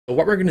So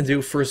what we're going to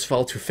do first of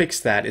all to fix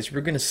that is we're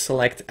going to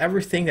select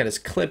everything that is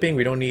clipping.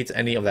 We don't need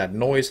any of that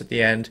noise at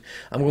the end.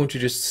 I'm going to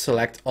just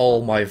select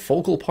all my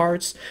vocal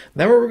parts.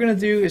 Then what we're going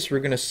to do is we're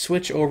going to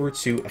switch over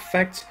to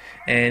Effect,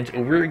 and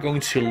we're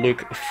going to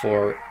look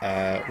for,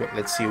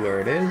 let's see where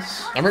it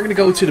is. And we're going to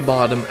go to the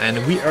bottom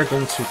and we are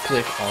going to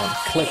click on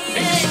Clip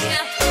Fix.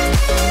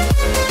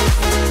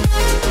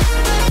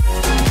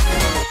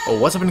 Oh,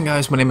 what's happening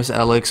guys, my name is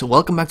Alex.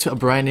 Welcome back to a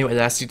brand new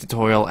Audacity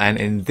tutorial, and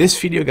in this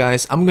video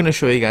guys, I'm going to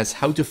show you guys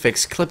how to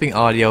fix clipping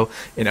audio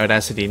in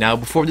Audacity. Now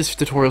before this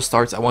tutorial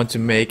starts, I want to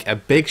make a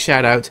big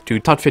shout out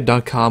to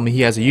Tudvid.com.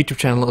 He has a YouTube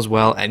channel as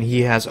well, and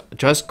he has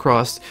just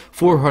crossed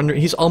 400,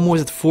 he's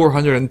almost at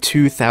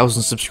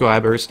 402,000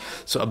 subscribers,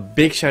 so a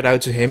big shout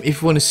out to him.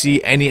 If you want to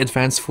see any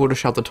advanced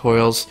Photoshop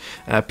tutorials,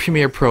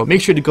 Premiere Pro,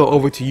 make sure to go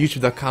over to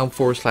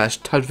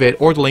youtube.com/Tudvid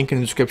or the link in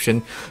the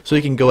description so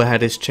you can go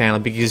ahead his channel,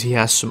 because he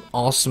has some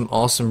awesome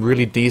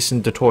really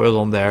decent tutorials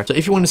on there. So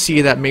if you want to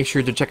see that, make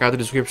sure to check out the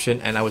description,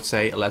 and I would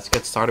say let's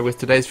get started with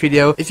today's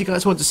video. If you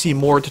guys want to see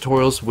more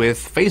tutorials with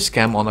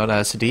Facecam on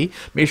Audacity,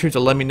 make sure to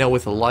let me know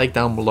with a like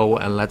down below,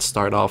 and let's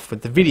start off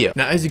with the video.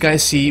 Now as you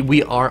guys see,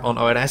 we are on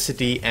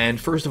Audacity, and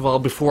first of all,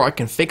 before I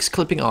can fix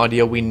clipping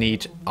audio, we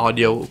need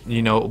audio,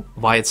 you know,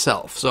 by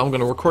itself. So I'm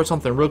going to record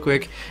something real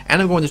quick,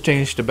 and I'm going to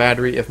change the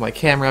battery of my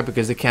camera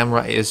because the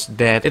camera is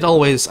dead.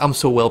 I'm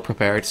so well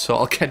prepared, so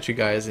I'll catch you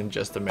guys in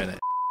just a minute.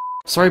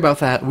 Sorry about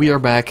that, we are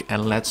back,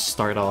 and let's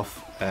start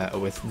off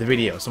with the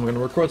video. So I'm going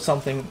to record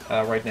something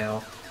right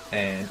now,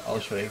 and I'll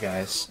show you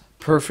guys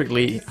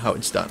perfectly how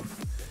it's done.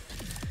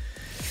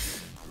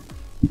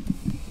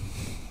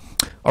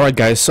 Alright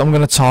guys, so I'm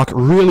going to talk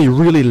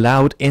really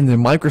loud in the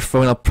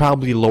microphone. I'll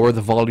probably lower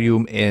the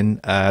volume in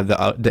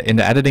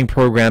the editing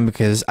program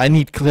because I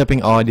need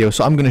clipping audio,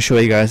 so I'm going to show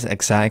you guys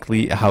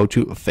exactly how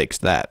to fix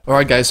that.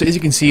 Alright guys, so as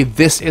you can see,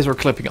 this is our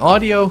clipping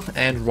audio,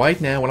 and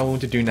right now what I'm going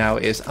to do now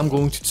is I'm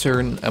going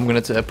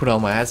to put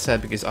on my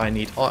headset because I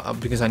need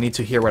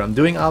to hear what I'm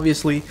doing,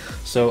 obviously.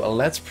 So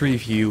let's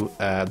preview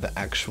the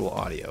actual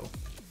audio.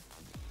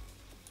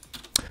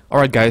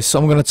 Alright guys, so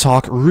I'm going to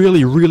talk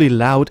really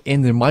loud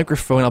in the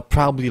microphone. I'll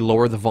probably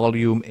lower the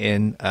volume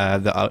in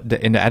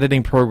the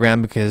editing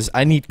program because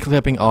I need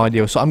clipping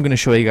audio, so I'm going to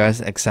show you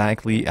guys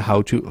exactly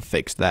how to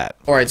fix that.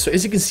 Alright, so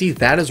as you can see,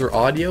 that is our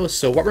audio.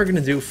 So what we're going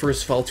to do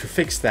first of all to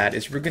fix that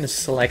is we're going to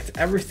select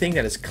everything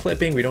that is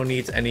clipping. We don't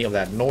need any of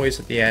that noise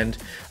at the end.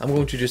 I'm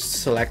going to just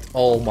select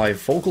all my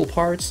vocal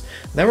parts.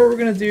 Then what we're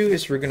going to do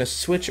is we're going to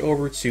switch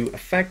over to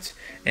Effect,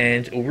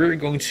 and we're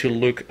going to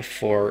look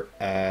for,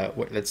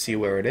 let's see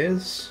where it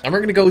is. And we're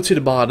going to go to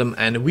the bottom,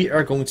 and we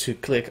are going to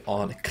click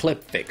on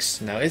Clip Fix.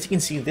 Now as you can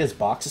see, this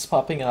box is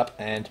popping up,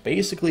 and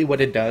basically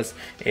what it does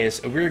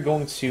is we're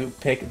going to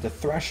pick the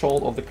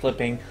threshold of the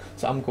clipping.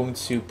 So I'm going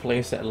to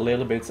place it a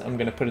little bit. I'm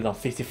going to put it on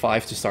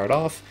 55 to start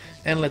off,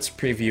 and let's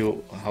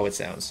preview how it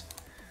sounds.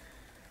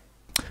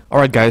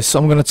 Alright guys, so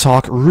I'm going to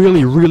talk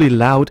really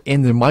loud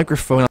in the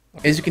microphone.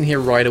 As you can hear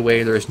right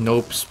away, there's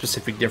no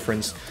specific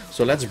difference.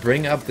 So let's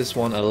bring up this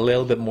one a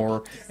little bit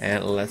more,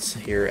 and let's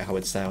hear how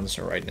it sounds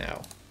right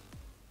now.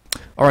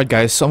 Alright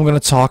guys, so I'm going to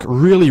talk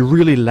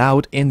really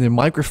loud in the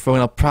microphone.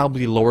 I'll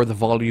probably lower the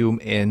volume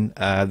in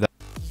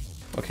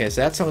Okay,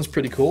 so that sounds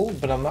pretty cool,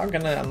 but I'm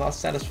not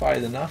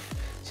satisfied enough.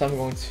 So I'm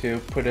going to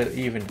put it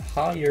even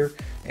higher,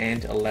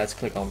 and let's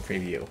click on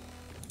preview.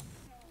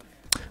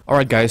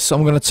 Alright guys, so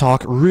I'm going to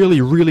talk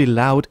really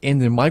loud in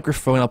the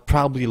microphone. I'll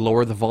probably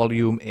lower the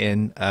volume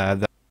in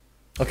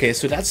Okay,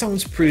 so that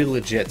sounds pretty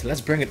legit.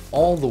 Let's bring it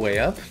all the way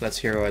up. Let's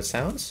hear how it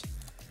sounds.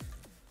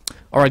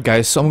 Alright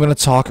guys, so I'm going to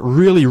talk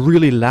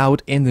really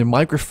loud in the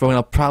microphone.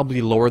 I'll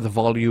probably lower the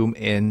volume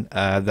in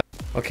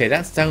Okay,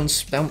 that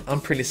sounds,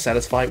 I'm pretty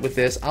satisfied with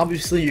this.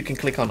 Obviously you can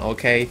click on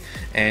OK,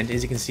 and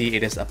as you can see,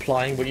 it is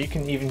applying, but you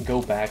can even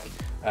go back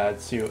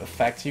to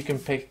Effect. You can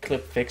pick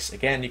Clip Fix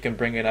again. You can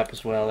bring it up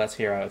as well. Let's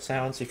hear how it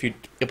sounds if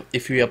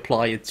you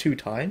apply it 2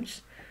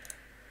 times.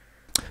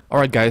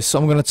 Alright guys, so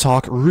I'm going to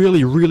talk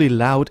really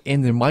loud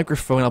in the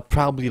microphone. I'll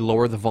probably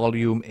lower the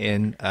volume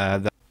in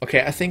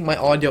Okay, I think my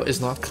audio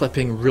is not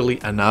clipping really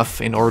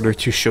enough in order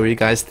to show you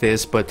guys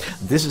this, but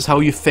this is how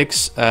you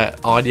fix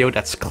audio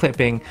that's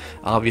clipping.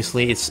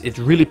 Obviously, it's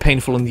really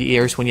painful in the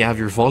ears when you have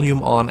your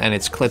volume on and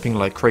it's clipping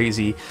like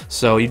crazy.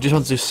 So you just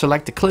want to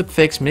select the clip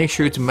fix, make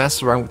sure to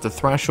mess around with the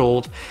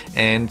threshold,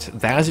 and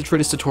that is it for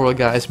this tutorial,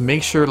 guys.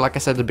 Make sure, like I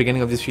said at the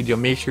beginning of this video,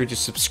 make sure to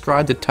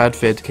subscribe to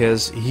Tudvid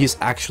because he's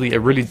actually a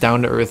really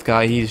down-to-earth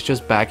guy. He's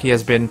just back. He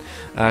has been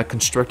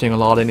constructing a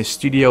lot in his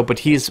studio, but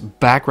he's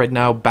back right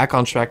now, back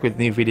on track with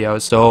new videos.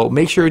 So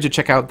make sure to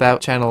check out that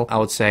channel. I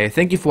would say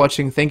thank you for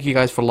watching, thank you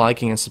guys for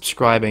liking and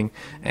subscribing,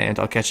 and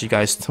I'll catch you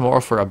guys tomorrow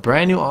for a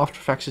brand new After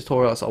Effects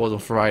tutorial as always on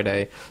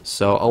Friday.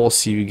 So I will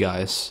see you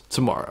guys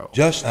tomorrow.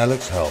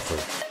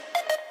 JustAlexHalford.